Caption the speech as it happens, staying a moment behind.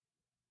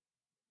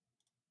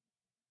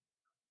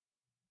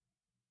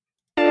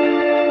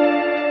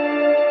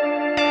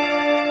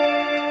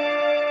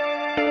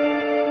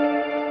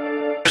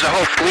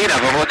8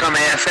 of them. Look on the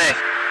ASA.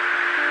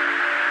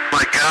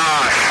 My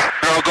gosh.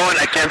 They're all going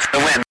against the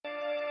wind.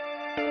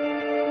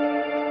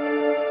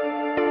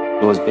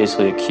 It was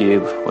basically a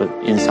cube with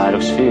inside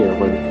of a sphere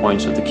where the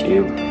points of the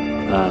cube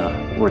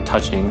were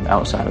touching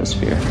outside of the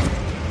sphere.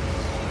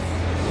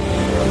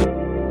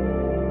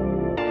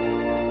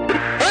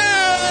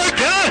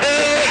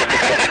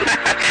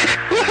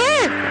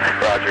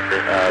 Roger.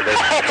 There's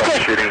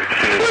troubleshooting as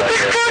soon as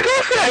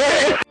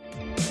I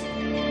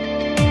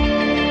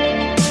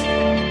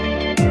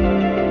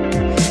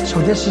So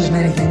this isn't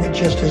anything that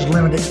just is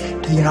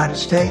limited to the United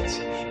States.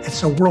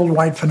 It's a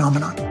worldwide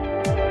phenomenon.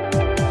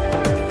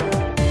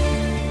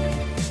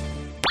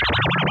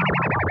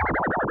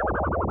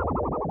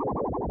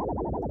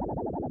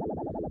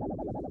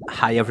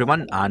 Hi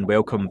everyone, and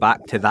welcome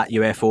back to That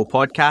UFO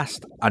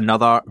podcast,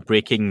 another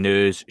breaking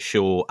news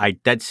show. I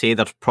did say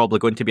there's probably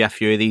going to be a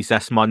few of these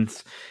this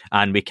month,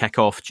 and we kick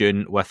off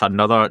June with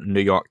another New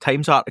York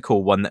Times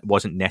article, one that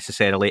wasn't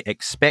necessarily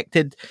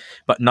expected,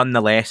 but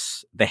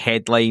nonetheless, the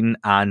headline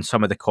and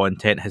some of the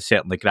content has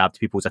certainly grabbed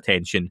people's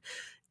attention.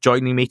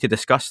 Joining me to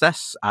discuss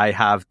this, I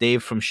have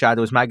Dave from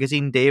Shadows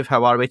Magazine. Dave,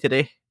 how are we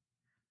today?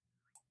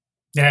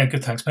 Yeah,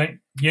 good, thanks, mate.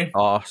 You?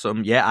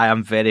 Awesome. Yeah, I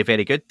am very,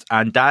 very good.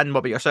 And Dan,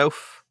 what about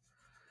yourself?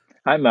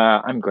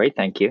 I'm great,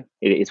 thank you.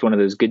 It's one of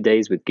those good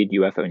days with good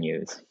UFO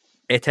news.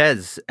 It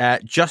is.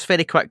 Just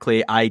very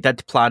quickly, I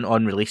did plan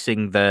on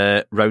releasing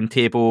the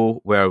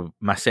roundtable where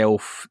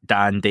myself,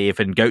 Dan, Dave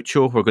and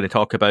Gaucho were going to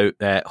talk about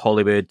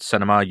Hollywood,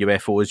 cinema,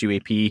 UFOs,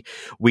 UAP.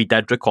 We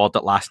did record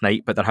it last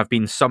night, but there have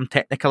been some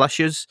technical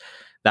issues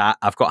that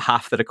I've got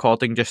half the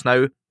recording just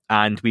now,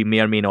 and we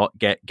may or may not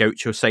get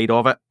Gaucho's side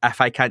of it.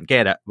 If I can't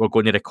get it, we're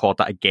going to record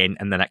it again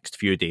in the next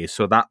few days.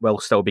 So that will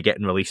still be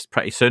getting released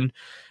pretty soon.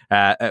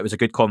 It was a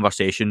good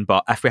conversation,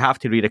 but if we have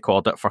to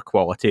re-record it for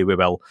quality, we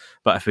will.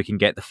 But if we can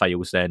get the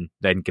files, then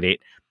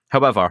great.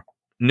 However,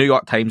 New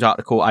York Times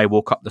article, I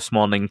woke up this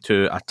morning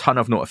to a ton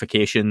of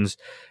notifications,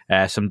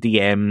 some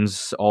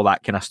DMs, all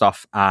that kind of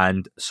stuff,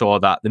 and saw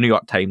that the New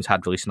York Times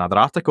had released another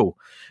article.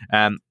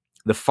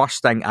 The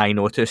first thing I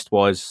noticed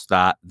was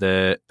that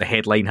the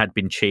headline had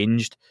been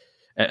changed.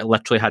 It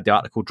literally had the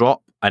article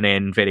drop, and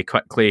then very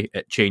quickly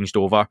it changed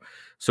over.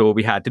 So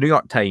we had the New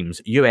York Times,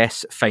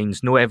 US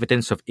finds no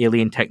evidence of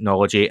alien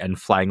technology in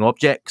flying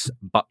objects,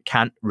 but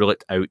can't rule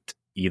it out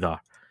either.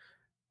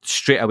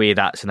 Straight away,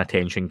 that's an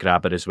attention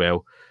grabber as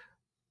well.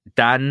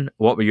 Dan,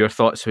 what were your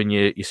thoughts when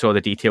you saw the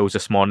details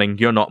this morning?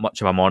 You're not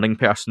much of a morning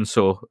person,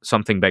 so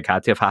something big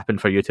had to have happened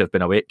for you to have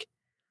been awake.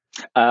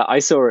 I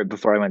saw it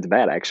before I went to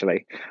bed,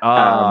 actually.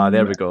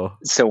 There we go.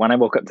 So when I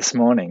woke up this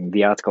morning,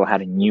 the article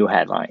had a new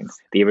headline.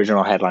 The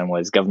original headline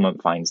was,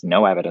 "Government finds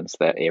no evidence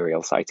that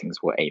aerial sightings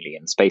were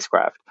alien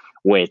spacecraft,"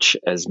 which,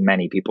 as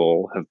many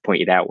people have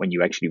pointed out when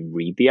you actually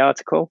read the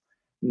article,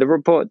 the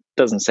report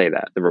doesn't say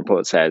that. The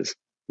report says,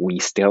 "We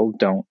still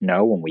don't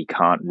know and we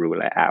can't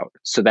rule it out."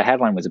 So the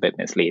headline was a bit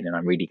misleading.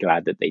 I'm really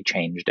glad that they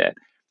changed it.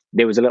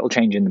 There was a little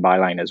change in the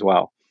byline as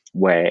well,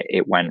 where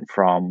it went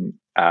from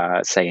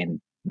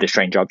saying, "The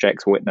strange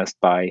objects witnessed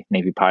by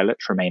Navy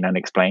pilots remain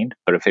unexplained,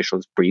 but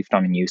officials briefed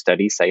on a new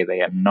study say they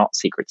are not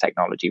secret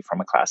technology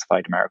from a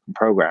classified American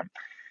program."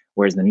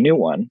 Whereas the new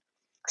one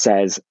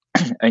says,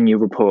 "A new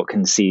report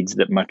concedes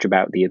that much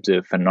about the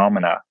observed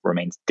phenomena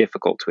remains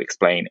difficult to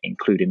explain,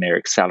 including their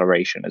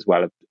acceleration as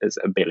well as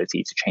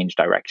ability to change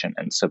direction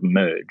and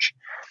submerge."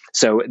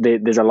 So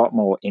there's a lot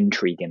more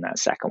intrigue in that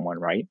second one,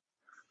 right?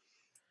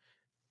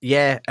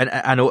 Yeah, and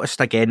I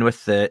noticed again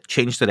with the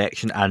change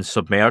direction and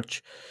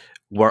submerge,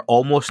 we're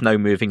almost now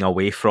moving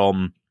away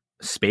from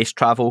space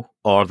travel,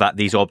 or that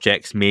these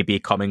objects may be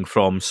coming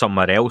from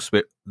somewhere else.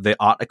 The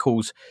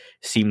articles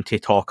seem to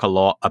talk a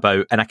lot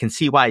about, and I can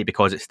see why,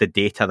 because it's the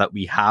data that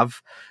we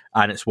have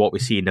and it's what we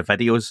see in the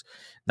videos,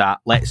 that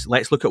let's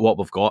look at what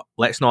we've got.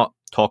 Let's not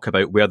talk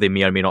about where they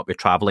may or may not be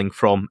traveling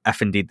from,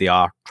 if indeed they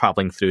are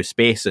traveling through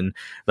space. And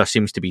there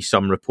seems to be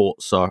some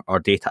reports or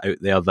data out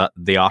there that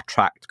they are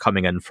tracked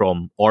coming in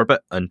from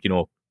orbit and,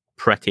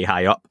 pretty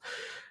high up.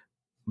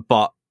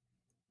 But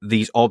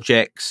these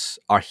objects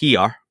are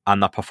here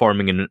and they're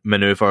performing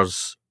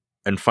maneuvers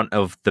in front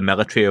of the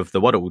military of the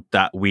world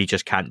that we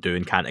just can't do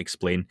and can't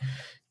explain.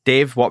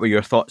 Dave, what were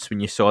your thoughts when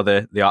you saw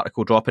the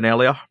article dropping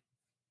earlier?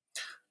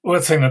 Well,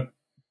 I think that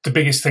the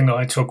biggest thing that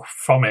I took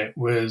from it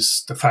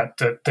was the fact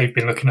that they've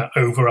been looking at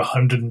over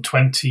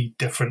 120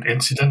 different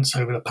incidents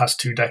over the past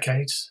 2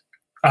 decades,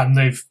 and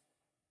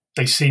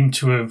they seem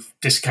to have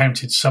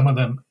discounted some of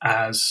them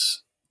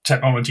as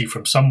technology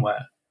from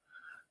somewhere.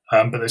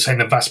 But they're saying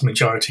the vast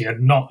majority are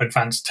not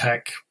advanced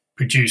tech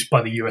produced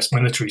by the US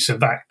military. So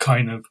that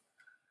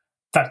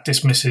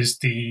dismisses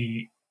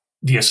the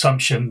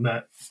assumption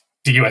that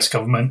the US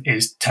government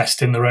is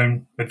testing their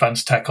own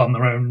advanced tech on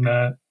their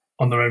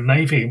own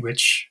navy,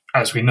 which,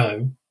 as we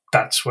know,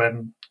 that's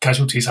when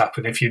casualties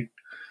happen. If you're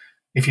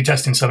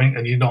testing something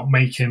and you're not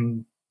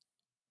making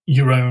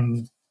your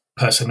own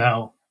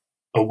personnel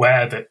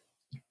aware that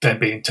they're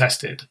being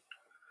tested,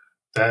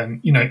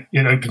 then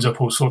it opens up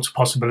all sorts of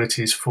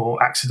possibilities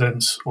for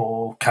accidents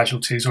or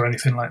casualties or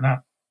anything like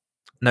that.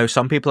 Now,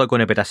 some people are going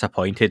to be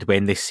disappointed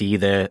when they see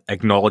the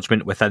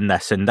acknowledgement within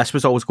this, and this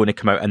was always going to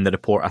come out in the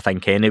report, I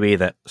think, anyway,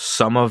 that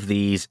some of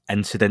these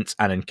incidents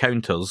and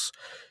encounters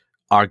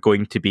are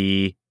going to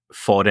be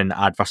foreign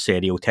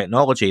adversarial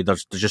technology.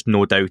 There's just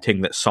no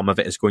doubting that some of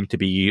it is going to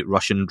be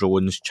Russian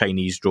drones,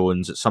 Chinese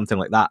drones, something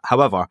like that.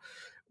 However,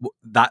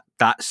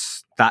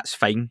 that's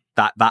fine.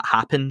 That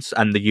happens,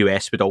 and the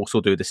US would also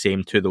do the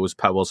same to those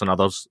powers and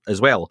others as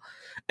well.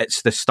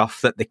 It's the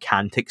stuff that they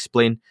can't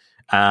explain,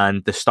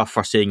 and the stuff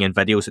we're seeing in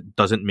videos that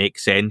doesn't make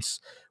sense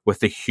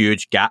with the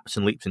huge gaps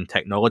and leaps in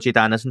technology,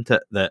 Dan, isn't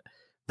it?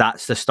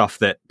 That's the stuff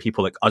that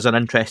people like us are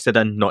interested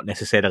in, not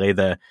necessarily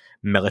the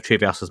military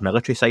versus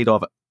military side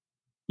of it.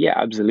 Yeah,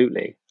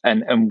 absolutely.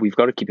 And we've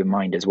got to keep in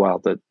mind as well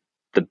that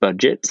the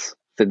budgets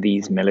for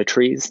these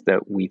militaries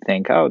that we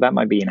think, oh, that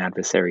might be an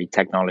adversary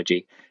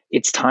technology,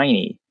 it's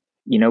tiny,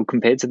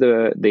 compared to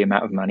the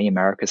amount of money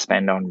America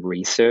spend on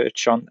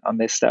research on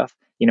this stuff.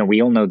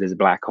 We all know there's a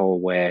black hole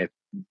where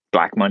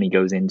black money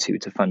goes into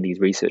to fund these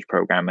research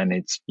programs, and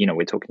it's,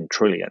 we're talking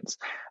trillions.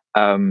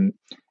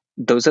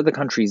 Those other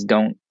countries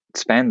don't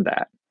spend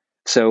that.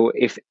 So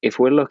if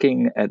we're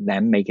looking at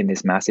them making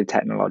this massive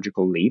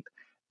technological leap,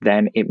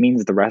 then it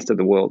means the rest of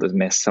the world has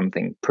missed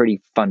something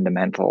pretty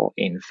fundamental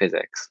in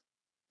physics.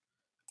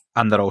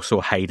 And they're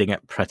also hiding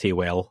it pretty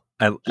well.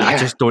 I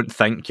just don't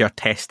think you're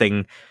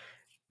testing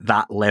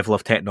that level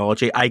of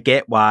technology. I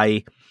get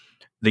why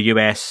the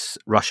US,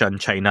 Russia,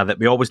 and China, that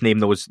we always name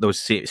those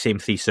same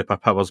three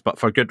superpowers, but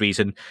for good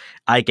reason.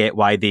 I get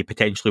why they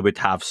potentially would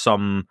have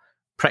some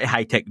pretty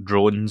high-tech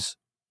drones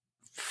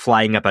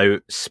flying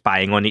about,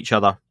 spying on each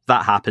other.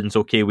 That happens,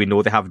 okay. We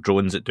know they have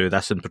drones that do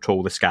this and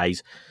patrol the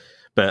skies,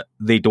 but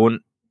they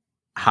don't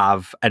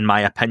have, in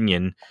my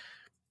opinion,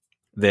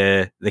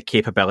 the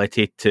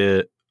capability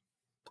to,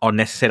 or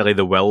necessarily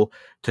the will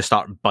to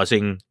start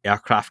buzzing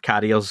aircraft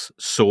carriers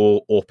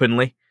so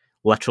openly,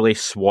 literally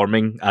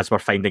swarming, as we're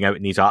finding out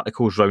in these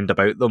articles round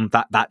about them.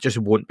 That just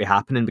won't be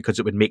happening, because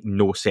it would make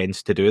no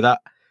sense to do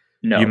that.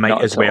 No, you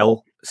might as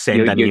well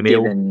send an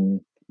email.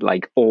 Given,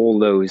 like, all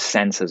those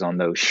sensors on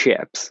those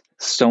ships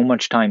so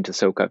much time to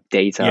soak up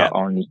data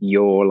on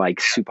your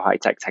super high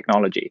tech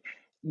technology.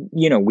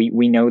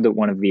 We know that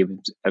one of the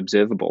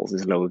observables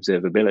is low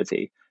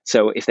observability.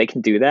 So if they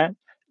can do that,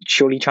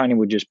 surely China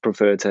would just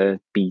prefer to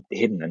be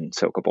hidden and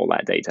soak up all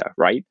that data,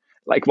 right?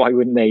 Like, why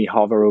wouldn't they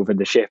hover over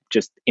the ship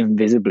just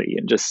invisibly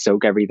and just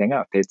soak everything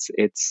up? It's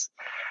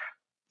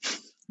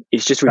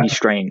just really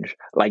strange.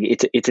 Like,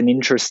 it's an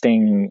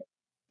interesting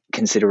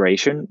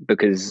consideration,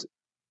 because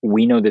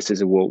we know this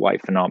is a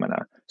worldwide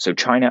phenomena. So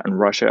China and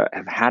Russia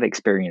have had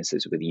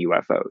experiences with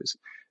UFOs.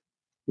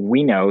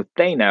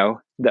 They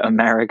know that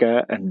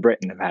America and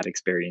Britain have had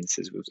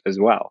experiences as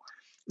well.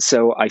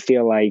 So I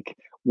feel like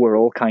we're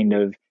all kind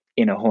of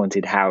in a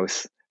haunted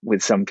house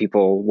with some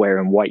people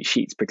wearing white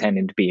sheets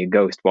pretending to be a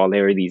ghost, while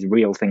there are these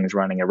real things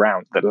running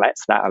around that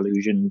lets that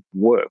illusion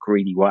work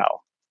really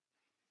well.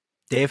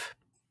 Dave?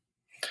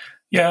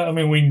 Yeah, I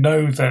mean, we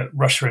know that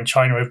Russia and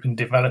China have been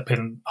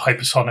developing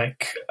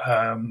hypersonic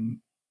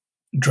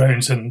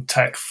drones and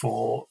tech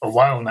for a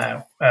while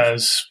now.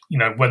 As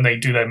when they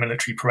do their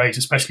military parades,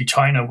 especially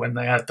China, when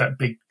they had that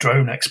big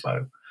drone expo,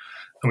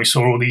 and we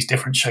saw all these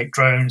different shaped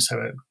drones.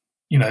 So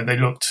they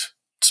looked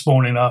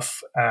small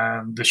enough,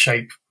 and the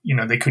shape,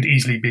 they could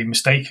easily be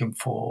mistaken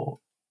for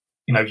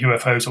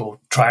UFOs or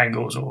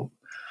triangles or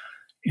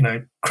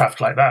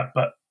craft like that.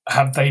 But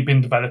have they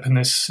been developing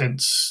this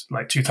since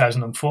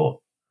 2004?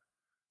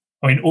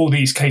 I mean, all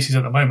these cases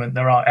at the moment,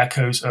 there are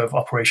echoes of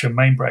Operation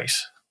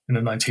Mainbrace in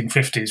the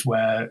 1950s,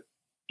 where,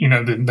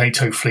 the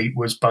NATO fleet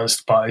was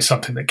buzzed by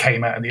something that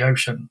came out of the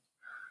ocean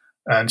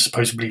and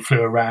supposedly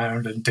flew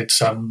around and did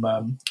some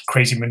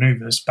crazy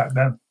maneuvers back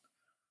then.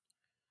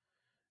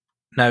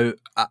 Now,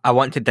 I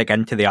want to dig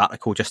into the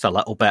article just a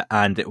little bit,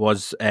 and it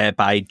was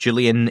by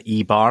Julian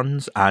E.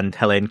 Barnes and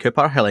Helene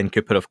Cooper. Helene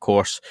Cooper, of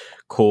course,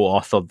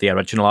 co-authored the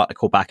original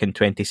article back in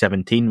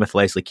 2017 with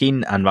Leslie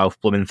Keane and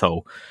Ralph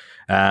Blumenthal.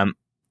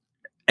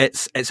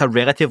 It's a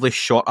relatively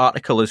short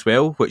article as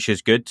well, which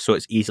is good, so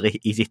it's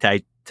easy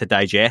to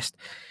digest.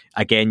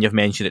 Again, you've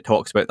mentioned it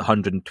talks about the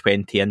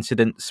 120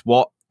 incidents.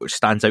 What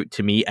stands out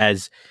to me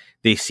is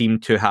they seem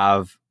to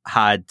have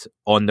had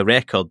on the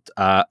record,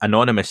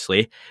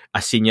 anonymously,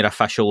 a senior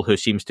official who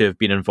seems to have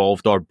been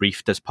involved or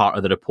briefed as part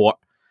of the report,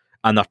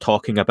 and they're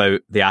talking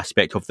about the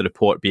aspect of the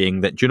report being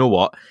that, do you know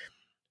what,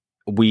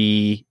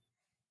 we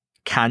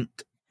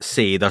can't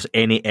say there's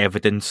any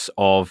evidence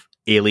of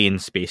alien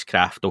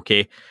spacecraft,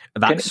 okay?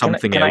 That's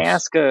something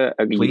else. Can I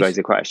ask you guys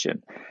a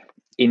question?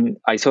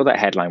 I saw that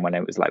headline when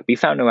it was like, we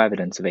found no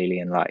evidence of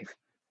alien life.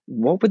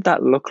 What would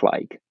that look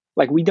like?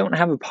 Like, we don't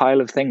have a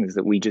pile of things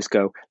that we just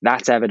go,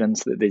 that's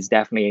evidence that there's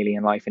definitely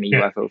alien life in a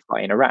UFO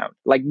flying around.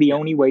 Like, the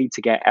only way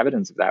to get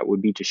evidence of that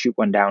would be to shoot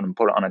one down and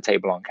put it on a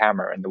table on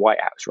camera in the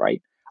White House, right?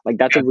 Like,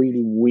 that's a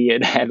really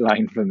weird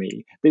headline for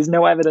me. There's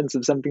no evidence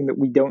of something that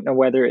we don't know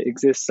whether it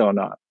exists or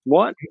not.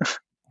 What?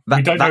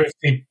 We don't know if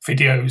the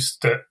videos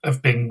that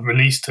have been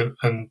released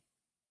and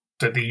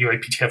that the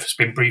UAPTF has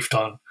been briefed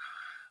on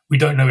we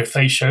don't know if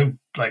they show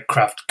like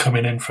craft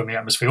coming in from the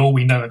atmosphere. All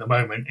we know at the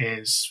moment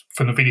is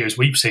from the videos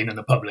we've seen in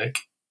the public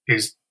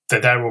is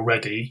they're there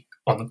already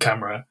on the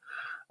camera,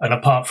 and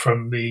apart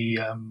from the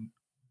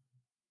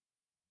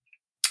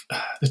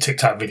Tic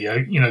Tac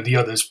video, the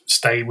others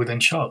stay within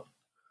shot.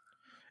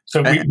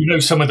 So we know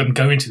some of them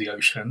go into the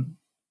ocean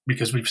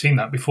because we've seen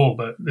that before,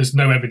 but there's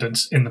no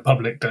evidence in the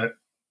public that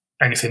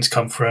anything's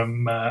come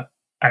from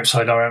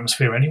outside our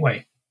atmosphere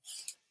anyway.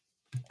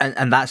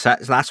 And that's it.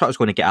 That's what I was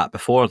going to get at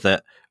before,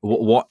 that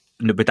what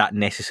would that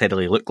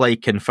necessarily look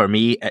like? And for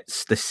me,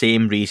 it's the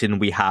same reason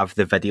we have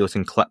the videos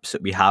and clips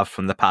that we have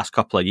from the past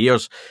couple of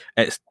years.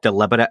 It's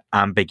deliberate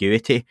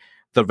ambiguity.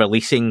 They're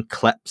releasing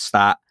clips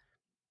that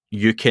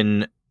you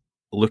can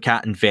look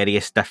at in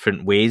various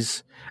different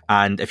ways.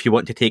 And if you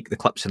want to take the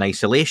clips in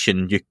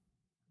isolation, you,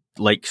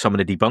 like some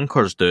of the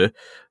debunkers do,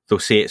 they'll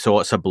say it's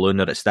a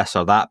balloon or it's this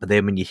or that. But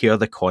then when you hear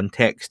the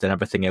context and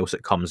everything else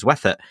that comes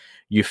with it,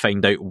 you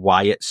find out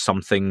why it's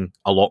something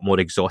a lot more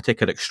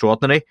exotic or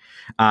extraordinary.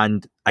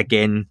 And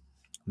again,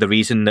 the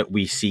reason that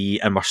we see,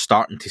 and we're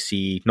starting to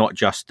see, not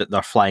just that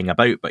they're flying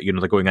about, but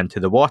they're going into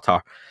the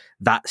water,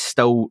 that's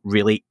still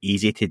really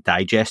easy to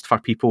digest for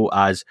people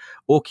as,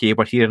 okay,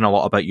 we're hearing a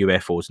lot about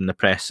UFOs in the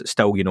press. It's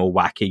still,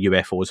 wacky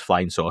UFOs,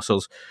 flying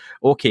saucers.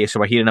 Okay, so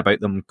we're hearing about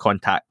them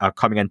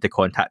coming into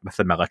contact with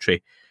the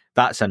military.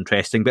 That's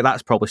interesting, but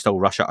that's probably still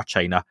Russia or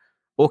China.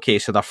 Okay,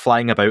 so they're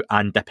flying about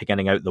and dipping in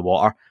and out the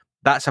water.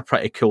 That's a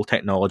pretty cool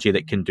technology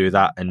that can do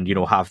that and,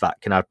 have that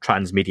kind of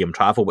transmedium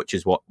travel, which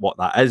is what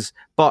that is.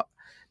 But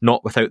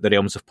not without the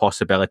realms of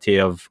possibility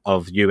of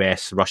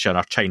US, Russian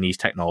or Chinese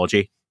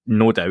technology,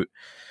 no doubt.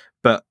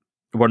 But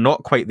we're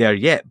not quite there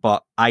yet.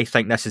 But I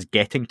think this is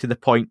getting to the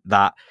point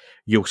that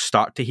you'll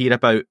start to hear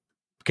about,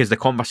 because the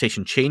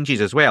conversation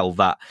changes as well,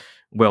 that,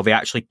 well, they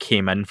actually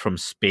came in from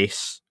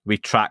space. We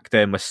tracked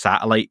them with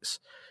satellites.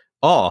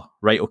 Oh,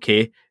 right,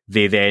 okay.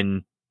 They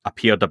then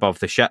appeared above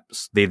the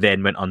ships. They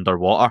then went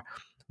underwater.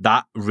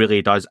 That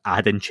really does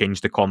add and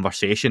change the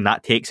conversation.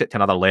 That takes it to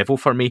another level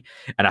for me.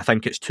 And I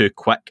think it's too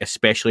quick,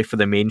 especially for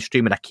the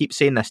mainstream. And I keep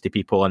saying this to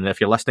people, and if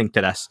you're listening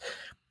to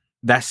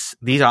this,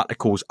 these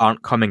articles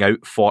aren't coming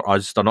out for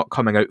us. They're not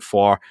coming out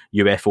for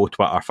UFO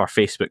Twitter, for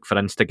Facebook, for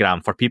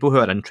Instagram, for people who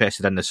are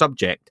interested in the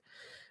subject.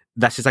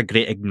 This is a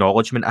great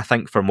acknowledgement, I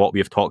think, from what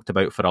we've talked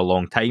about for a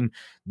long time.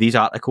 These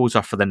articles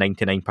are for the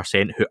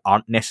 99% who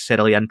aren't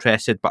necessarily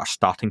interested but are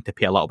starting to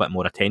pay a little bit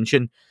more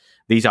attention.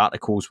 These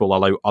articles will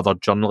allow other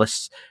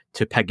journalists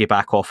to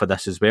piggyback off of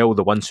this as well.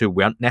 The ones who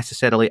weren't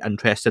necessarily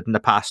interested in the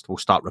past will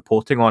start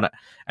reporting on it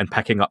and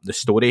picking up the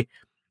story.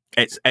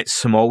 It's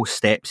small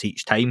steps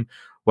each time.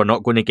 We're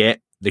not going to get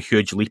the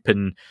huge leap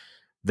in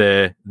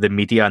the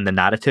media and the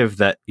narrative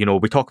that,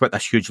 we talk about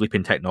this huge leap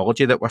in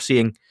technology that we're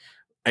seeing.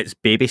 It's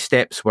baby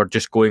steps. We're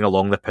just going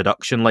along the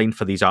production line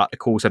for these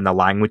articles, and the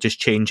language is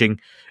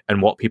changing,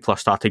 and what people are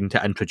starting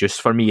to introduce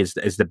for me is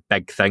the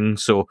big thing.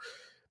 So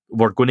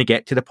we're going to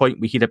get to the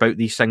point we hear about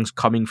these things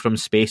coming from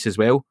space as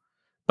well.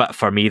 But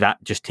for me,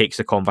 that just takes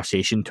the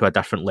conversation to a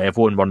different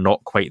level, and we're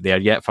not quite there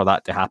yet for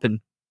that to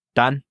happen.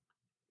 Dan?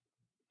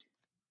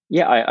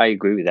 Yeah, I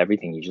agree with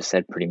everything you just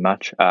said pretty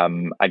much.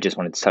 I just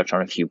wanted to touch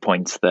on a few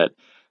points that,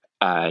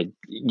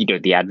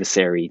 the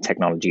adversary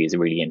technology is a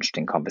really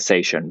interesting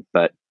conversation,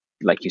 but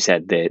like you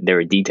said, there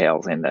are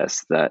details in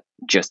this that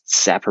just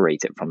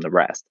separate it from the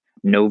rest.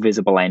 No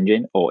visible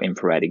engine or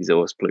infrared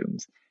exhaust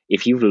plumes.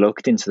 If you've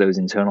looked into those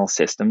internal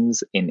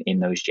systems in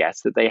those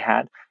jets that they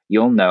had,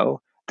 you'll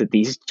know that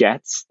these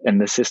jets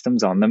and the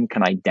systems on them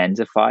can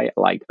identify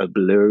like a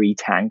blurry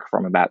tank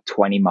from about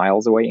 20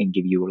 miles away and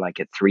give you like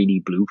a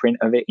 3D blueprint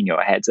of it in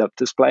your heads-up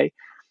display.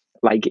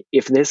 Like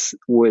if this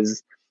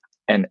was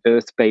an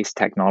Earth-based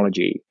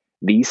technology,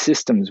 these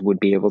systems would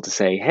be able to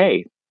say,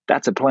 hey,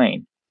 that's a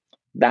plane.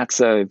 That's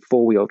a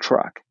four-wheel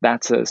truck.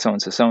 That's a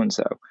so-and-so,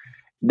 so-and-so.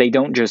 They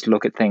don't just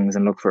look at things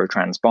and look for a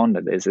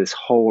transponder. There's this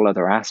whole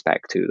other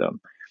aspect to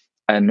them.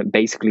 And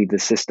basically the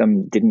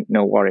system didn't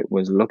know what it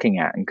was looking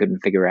at and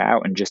couldn't figure it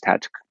out and just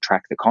had to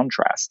track the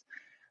contrast.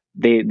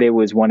 There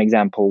was one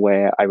example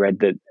where I read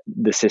that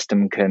the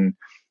system can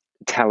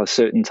tell a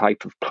certain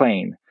type of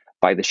plane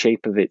by the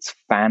shape of its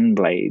fan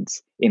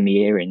blades in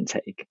the air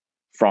intake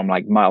from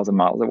like miles and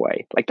miles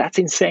away. Like that's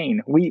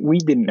insane. We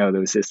didn't know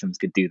those systems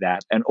could do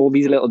that. And all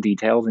these little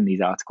details in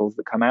these articles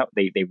that come out,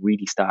 they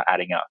really start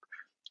adding up.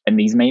 And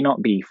these may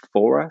not be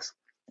for us,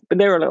 but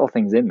there are little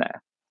things in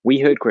there. We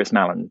heard Chris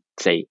Mallon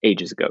say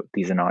ages ago,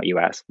 these are not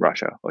US,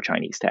 Russia, or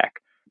Chinese tech.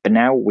 But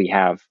now we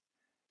have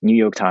New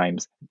York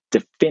Times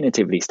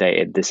definitively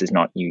stated this is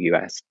not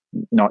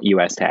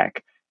US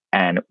tech.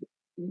 And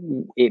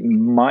it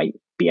might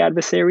be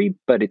adversary,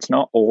 but it's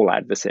not all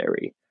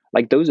adversary.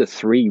 Like those are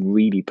three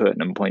really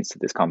pertinent points to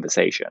this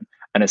conversation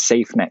and a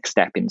safe next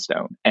stepping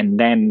stone. And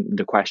then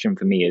the question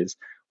for me is,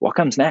 what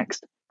comes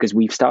next? Because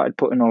we've started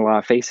putting all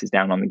our faces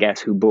down on the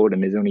Guess Who board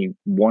and there's only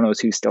one or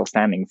two still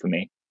standing for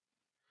me.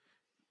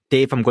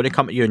 Dave, I'm going to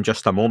come to you in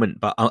just a moment,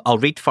 but I'll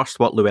read first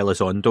what Lou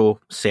Elizondo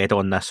said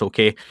on this,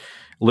 okay?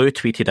 Lou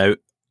tweeted out,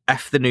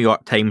 if the New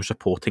York Times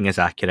reporting is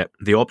accurate,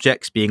 the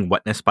objects being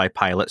witnessed by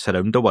pilots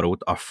around the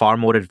world are far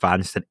more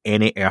advanced than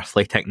any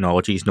earthly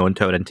technologies known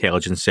to our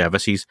intelligence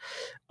services.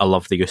 I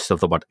love the use of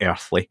the word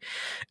earthly.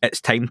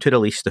 It's time to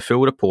release the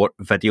full report,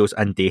 videos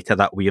and data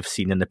that we have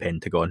seen in the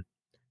Pentagon.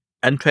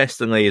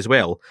 Interestingly as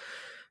well,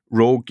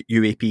 Rogue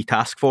UAP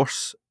Task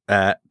Force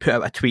put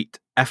out a tweet,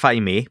 "If I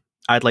may,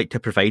 I'd like to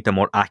provide a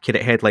more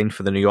accurate headline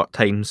for the New York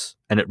Times,"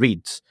 and it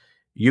reads,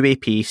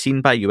 "UAP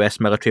seen by US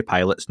military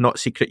pilots, not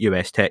secret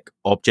US tech,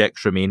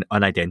 objects remain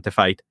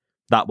unidentified."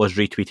 That was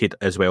retweeted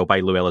as well by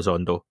Lou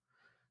Elizondo.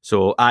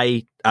 So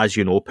I, as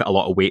you know, put a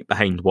lot of weight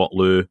behind what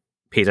Lou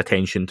pays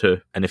attention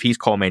to, and if he's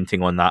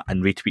commenting on that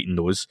and retweeting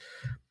those,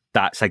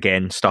 that's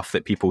again stuff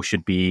that people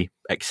should be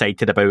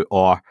excited about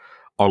or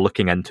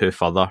looking into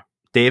further.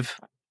 Dave?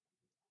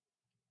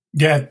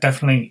 Yeah,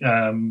 definitely.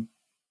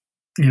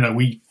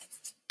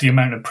 The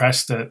amount of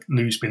press that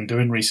Lou's been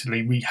doing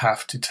recently, we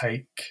have to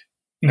take.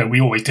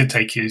 We always did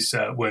take his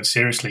word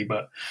seriously,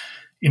 but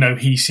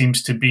he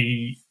seems to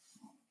be,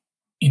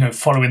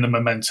 following the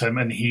momentum,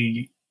 and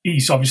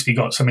he's obviously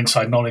got some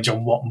inside knowledge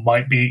on what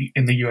might be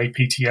in the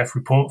UAPTF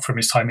report from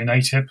his time in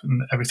ATIP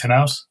and everything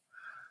else.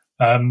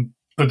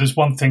 But there's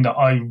one thing that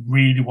I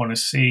really want to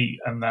see,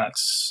 and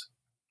that's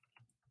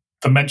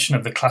the mention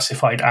of the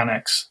classified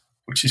annex,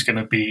 which is going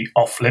to be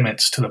off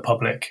limits to the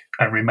public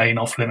and remain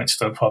off limits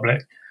to the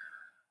public.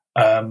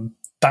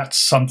 That's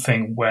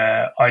something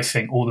where I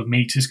think all the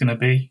meat is going to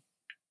be,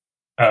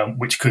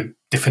 which could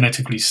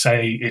definitively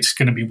say it's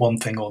going to be one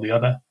thing or the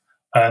other.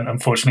 And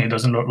unfortunately, it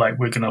doesn't look like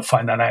we're going to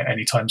find that out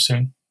anytime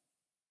soon.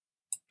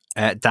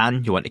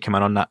 Dan, you want to come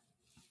in on that?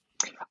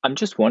 I'm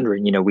just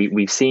wondering,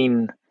 we've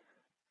seen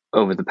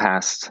over the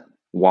past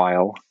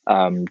while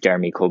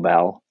Jeremy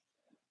Corbell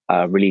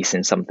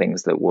releasing some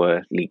things that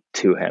were leaked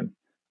to him.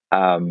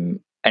 And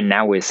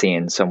now we're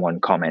seeing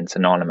someone comment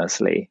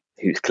anonymously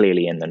who's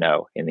clearly in the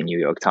know in the New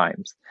York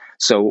Times.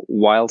 So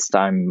whilst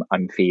I'm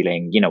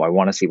feeling, I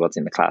want to see what's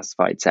in the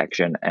classified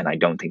section, and I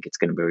don't think it's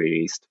going to be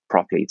released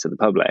properly to the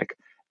public,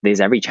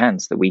 there's every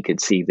chance that we could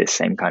see this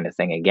same kind of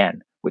thing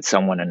again with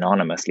someone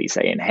anonymously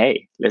saying,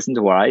 "Hey, listen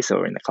to what I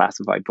saw in the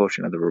classified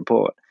portion of the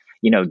report."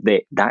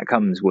 That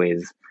comes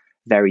with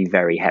very,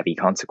 very heavy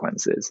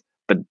consequences.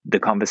 But the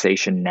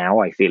conversation now,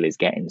 I feel, is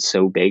getting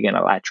so big and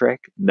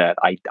electric that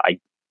I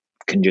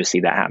can just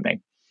see that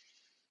happening.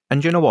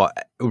 And you know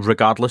what?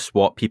 Regardless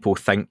what people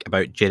think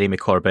about Jeremy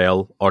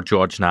Corbell or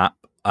George Knapp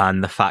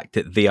and the fact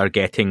that they are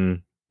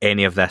getting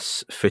any of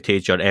this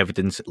footage or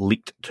evidence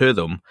leaked to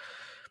them,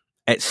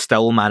 it's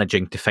still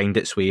managing to find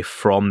its way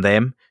from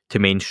them to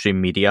mainstream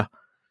media.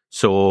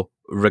 So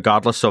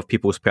regardless of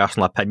people's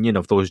personal opinion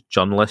of those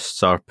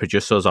journalists or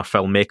producers or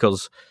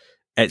filmmakers,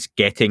 it's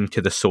getting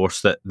to the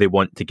source that they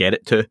want to get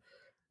it to.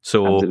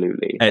 So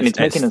absolutely, and it's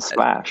making a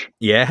splash.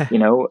 Yeah,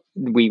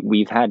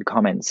 we've had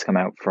comments come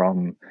out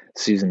from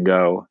Susan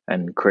Go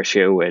and Chris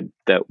Sherwood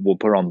that were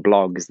put on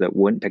blogs that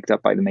weren't picked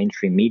up by the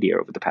mainstream media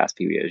over the past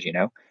few years.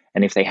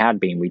 And if they had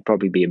been, we'd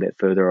probably be a bit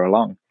further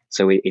along.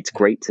 So it's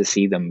great to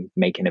see them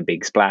making a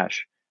big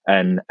splash.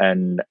 And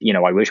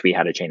I wish we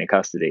had a chain of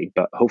custody,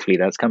 but hopefully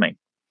that's coming.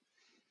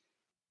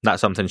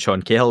 That's something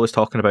Sean Cahill was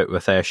talking about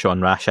with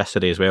Sean Rash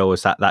yesterday as well,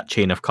 is that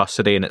chain of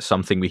custody, and it's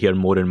something we hear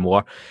more and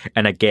more.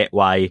 And I get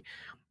why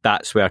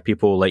that's where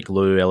people like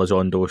Lou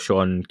Elizondo,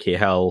 Sean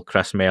Cahill,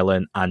 Chris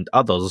Mellon and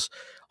others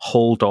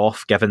hold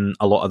off giving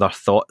a lot of their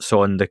thoughts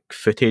on the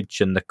footage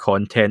and the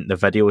content, the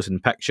videos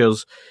and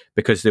pictures,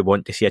 because they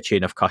want to see a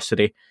chain of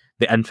custody.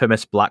 The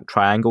infamous black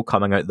triangle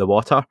coming out the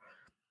water,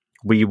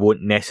 we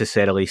won't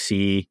necessarily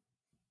see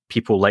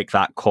people like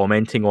that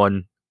commenting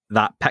on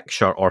that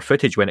picture or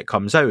footage when it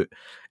comes out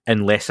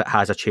unless it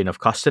has a chain of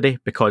custody,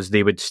 because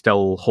they would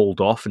still hold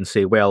off and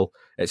say, well,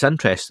 it's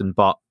interesting,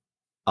 but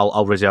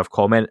I'll reserve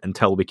comment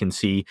until we can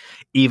see,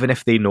 even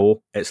if they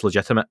know it's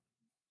legitimate.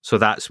 So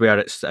that's where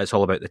it's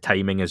all about the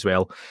timing as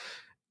well.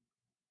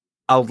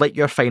 I'll like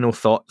your final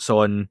thoughts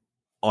on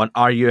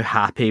are you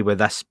happy with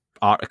this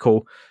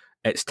article,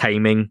 its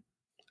timing,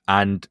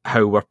 and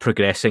how we're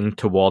progressing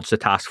towards the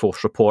task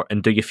force report,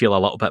 and do you feel a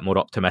little bit more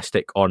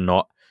optimistic or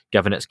not,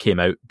 given it's came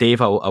out?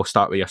 Dave, I'll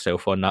start with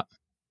yourself on that.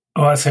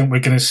 Well, I think we're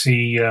going to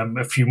see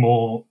a few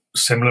more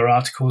similar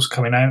articles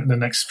coming out in the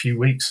next few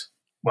weeks,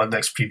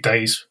 next few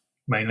days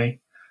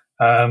mainly,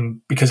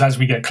 because as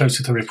we get closer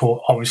to the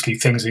report, obviously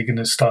things are going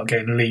to start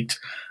getting leaked,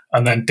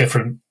 and then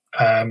different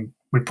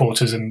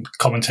reporters and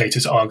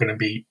commentators are going to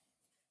be,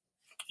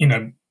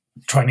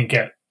 trying to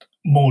get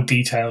more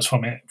details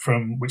from it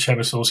from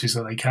whichever sources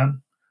that they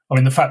can. I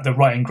mean, the fact that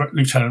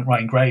Lieutenant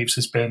Ryan Graves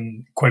has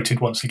been quoted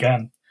once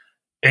again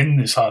in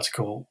this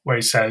article, where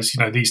he says,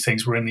 these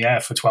things were in the air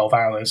for 12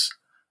 hours,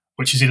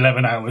 which is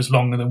 11 hours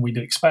longer than we'd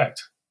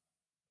expect.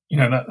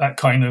 That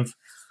kind of,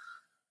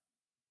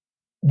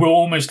 we're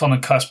almost on the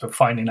cusp of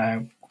finding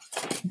out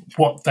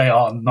what they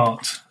are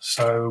not.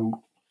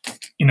 So,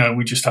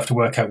 we just have to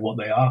work out what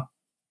they are.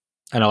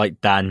 And I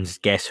like Dan's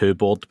Guess Who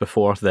board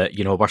before that,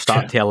 we're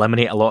starting to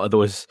eliminate a lot of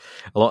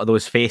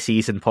those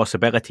faces and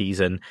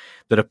possibilities. And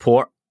the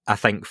report, I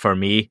think for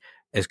me,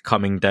 is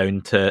coming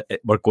down to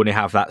we're going to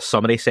have that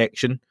summary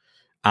section,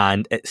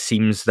 and it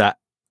seems that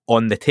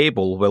on the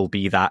table will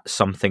be that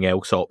something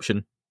else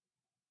option,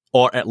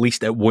 or at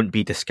least it won't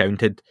be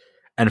discounted.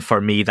 And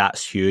for me,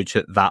 that's huge,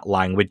 that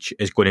language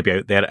is going to be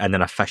out there in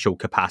an official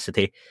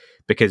capacity,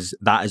 because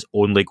that is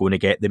only going to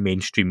get the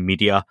mainstream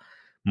media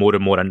more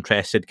and more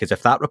interested. Because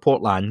if that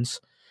report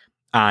lands,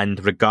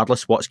 and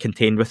regardless what's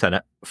contained within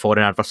it,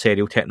 foreign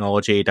adversarial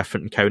technology,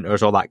 different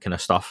encounters, all that kind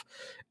of stuff,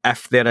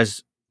 if there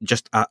is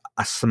just a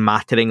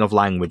smattering of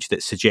language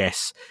that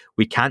suggests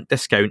we can't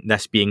discount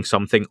this being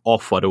something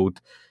off-world,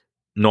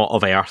 not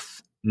of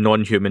Earth,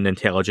 non-human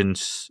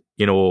intelligence,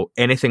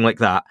 anything like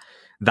that,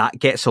 that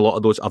gets a lot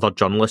of those other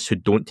journalists who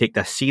don't take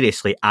this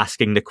seriously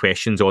asking the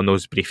questions on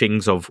those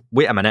briefings of,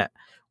 wait a minute,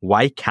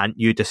 why can't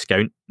you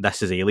discount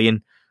this as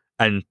alien?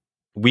 And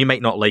we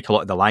might not like a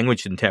lot of the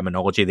language and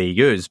terminology they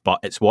use, but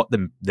it's what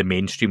the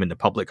mainstream and the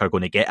public are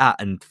going to get at,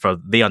 and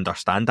they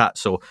understand that.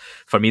 So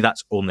for me,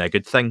 that's only a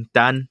good thing.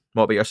 Dan,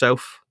 what about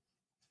yourself?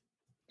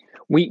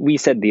 We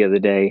said the other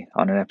day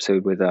on an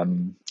episode with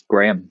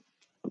Graham,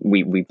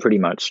 we pretty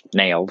much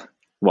nailed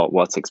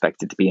what's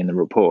expected to be in the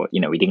report. We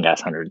didn't get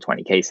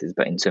 120 cases,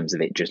 but in terms of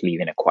it just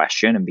leaving a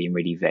question and being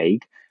really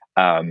vague,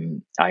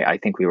 I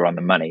think we were on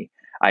the money.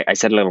 I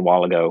said a little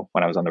while ago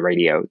when I was on the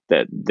radio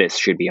that this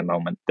should be a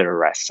moment that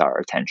arrests our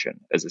attention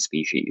as a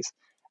species.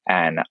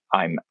 And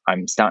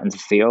I'm starting to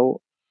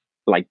feel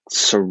like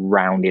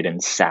surrounded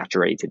and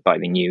saturated by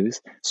the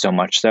news, so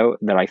much so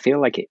that I feel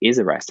like it is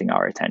arresting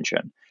our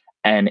attention.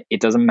 And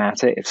it doesn't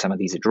matter if some of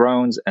these are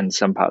drones and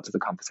some parts of the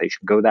conversation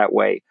go that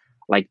way.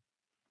 Like,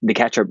 the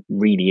ketchup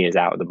really is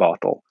out of the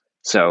bottle.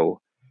 So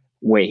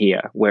we're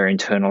here. We're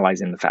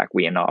internalizing the fact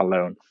we are not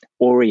alone.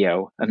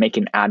 Oreo are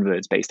making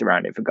adverts based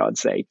around it, for God's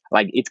sake.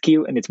 Like, it's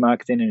cute and it's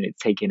marketing and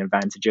it's taking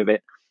advantage of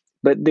it.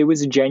 But there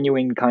was a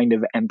genuine kind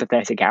of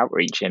empathetic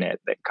outreach in it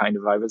that kind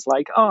of, I was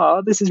like,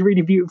 oh, this is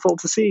really beautiful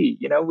to see.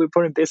 We're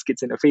putting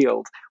biscuits in a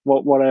field.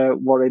 What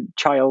a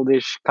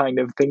childish kind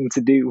of thing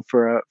to do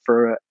for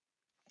a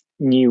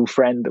new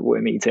friend that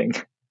we're meeting.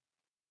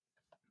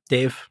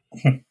 Dave?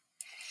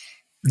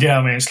 Yeah,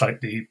 I mean, it's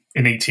like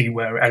in E.T.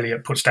 where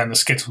Elliot puts down the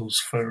Skittles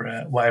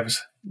for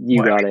whatever's...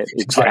 You got it,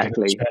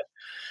 exactly.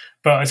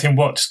 But I think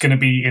what's going to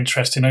be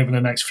interesting over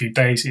the next few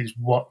days is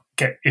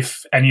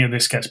if any of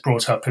this gets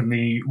brought up in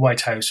the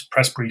White House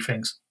press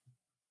briefings,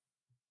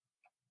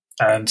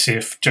 and see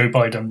if Joe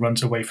Biden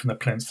runs away from the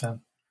plinth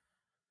then.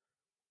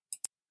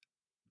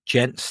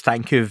 Gents,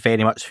 thank you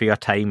very much for your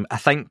time. I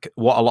think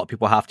what a lot of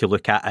people have to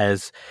look at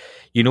is,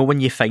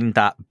 when you find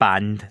that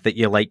band that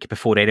you like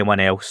before anyone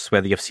else,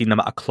 whether you've seen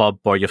them at a club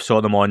or you've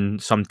saw them on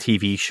some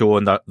TV show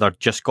and they're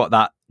just got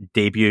that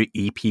debut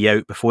EP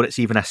out before it's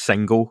even a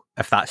single,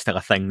 if that's still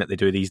a thing that they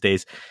do these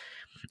days,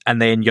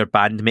 and then your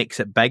band makes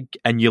it big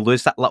and you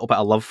lose that little bit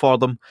of love for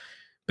them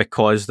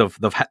because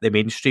they've hit the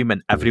mainstream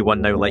and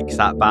everyone now likes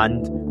that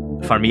band.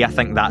 For me, I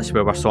think that's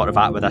where we're sort of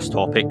at with this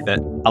topic, that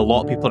a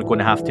lot of people are going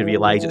to have to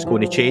realise it's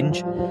going to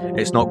change.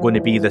 It's not going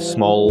to be the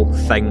small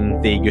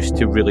thing they used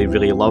to really,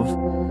 really love,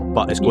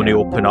 but it's going to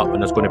open up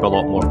and there's going to be a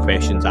lot more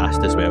questions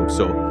asked as well.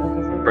 So,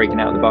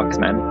 breaking out of the box,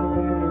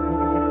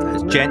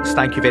 man. Gents,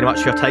 thank you very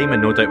much for your time,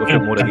 and no doubt we've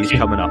got more of these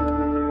coming up.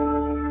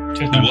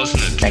 It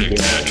wasn't a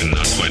tic-tac and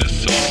not quite a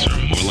saucer,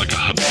 more like a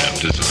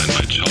hubcap designed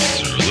by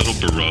Chaucer, a little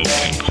baroque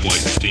and quite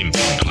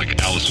steampunk,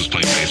 like Alice was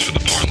playing bass for the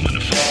Parliament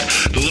of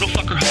Folk. The little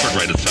fucker hovered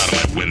right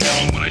outside of my window,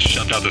 and when I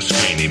shoved out the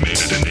screen, he made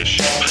it an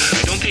issue.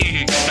 I don't think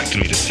he expected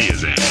me to see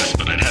his ass,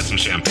 but I'd had some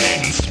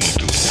champagne and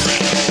smoked a little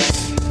bread.